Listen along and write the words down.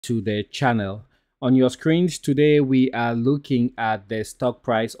to the channel. On your screens today, we are looking at the stock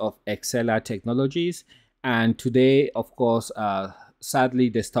price of Exela Technologies, and today, of course, sadly,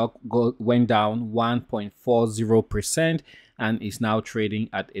 the stock went down 1.40% and is now trading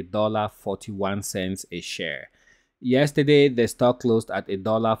at $1.41 a share. Yesterday, the stock closed at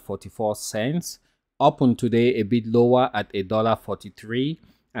 $1.44, opened today a bit lower at $1.43,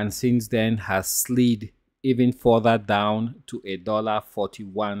 and since then has slid even further down to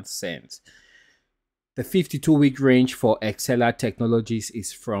 $1.41. The 52-week range for Exela Technologies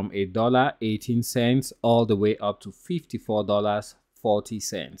is from $1.18 all the way up to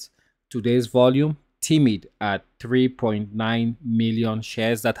 $54.40. Today's volume, timid at 3.9 million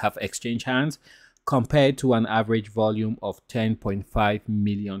shares that have exchanged hands, compared to an average volume of 10.5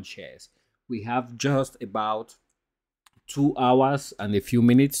 million shares. We have just about 2 hours and a few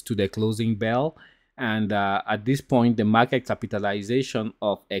minutes to the closing bell. And at this point, the market capitalization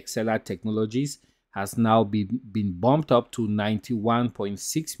of Exela Technologies has now been bumped up to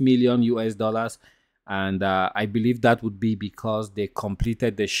 91.6 million US dollars. And I believe that would be because they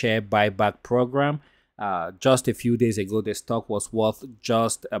completed the share buyback program. Just a few days ago, the stock was worth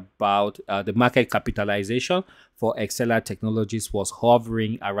just about the market capitalization for Exela Technologies was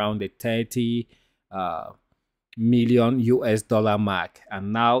hovering around the 30 million US dollar mark,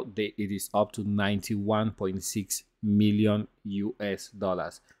 and now it is up to 91.6 million US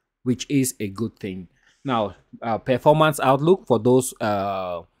dollars, which is a good thing. Now, performance outlook for those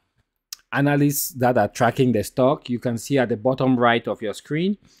analysts that are tracking the stock, you can see at the bottom right of your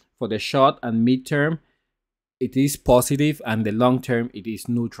screen for the short and mid-term, it is positive, and the long term, it is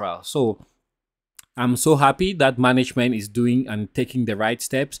neutral. So I'm so happy that management is doing and taking the right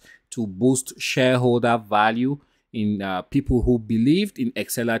steps to boost shareholder value in people who believed in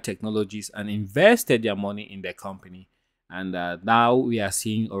Exela Technologies and invested their money in the company. And now we are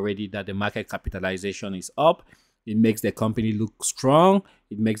seeing already that the market capitalization is up. It makes the company look strong.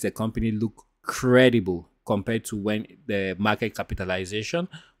 It makes the company look credible compared to when the market capitalization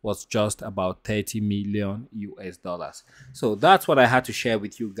was just about 30 million US dollars. So that's what I had to share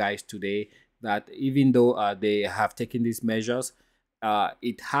with you guys today, that even though they have taken these measures,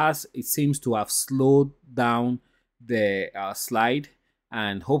 it seems to have slowed down the slide,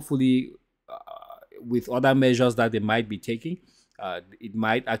 and hopefully with other measures that they might be taking, it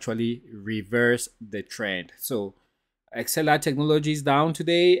might actually reverse the trend. So Exela Technology is down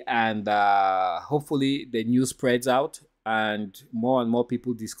today, and hopefully the news spreads out and more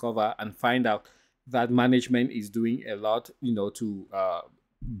people discover and find out that management is doing a lot, to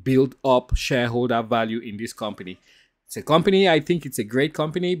build up shareholder value in this company. It's a company, I think it's a great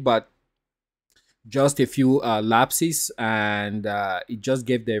company, but just a few lapses, and it just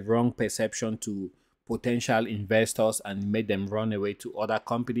gave the wrong perception to potential investors and made them run away to other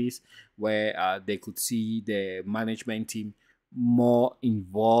companies where they could see the management team more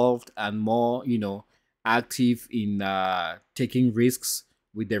involved and more, active in taking risks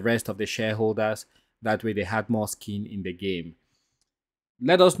with the rest of the shareholders. That way they had more skin in the game.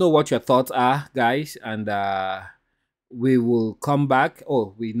 Let us know what your thoughts are, guys, and we will come back.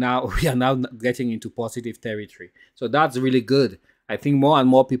 Oh, we are now getting into positive territory, so that's really good. I think more and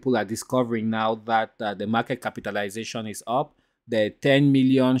more people are discovering now that the market capitalization is up. The 10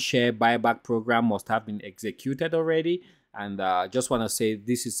 million share buyback program must have been executed already, and just want to say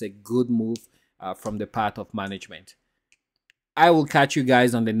this is a good move from the part of management. I will catch you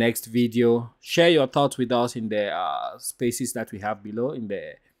guys on the next video. Share your thoughts with us in the spaces that we have below, in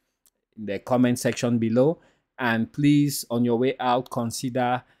the comment section below. And please, on your way out,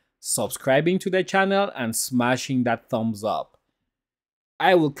 consider subscribing to the channel and smashing that thumbs up.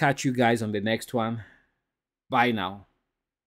 I will catch you guys on the next one. Bye now.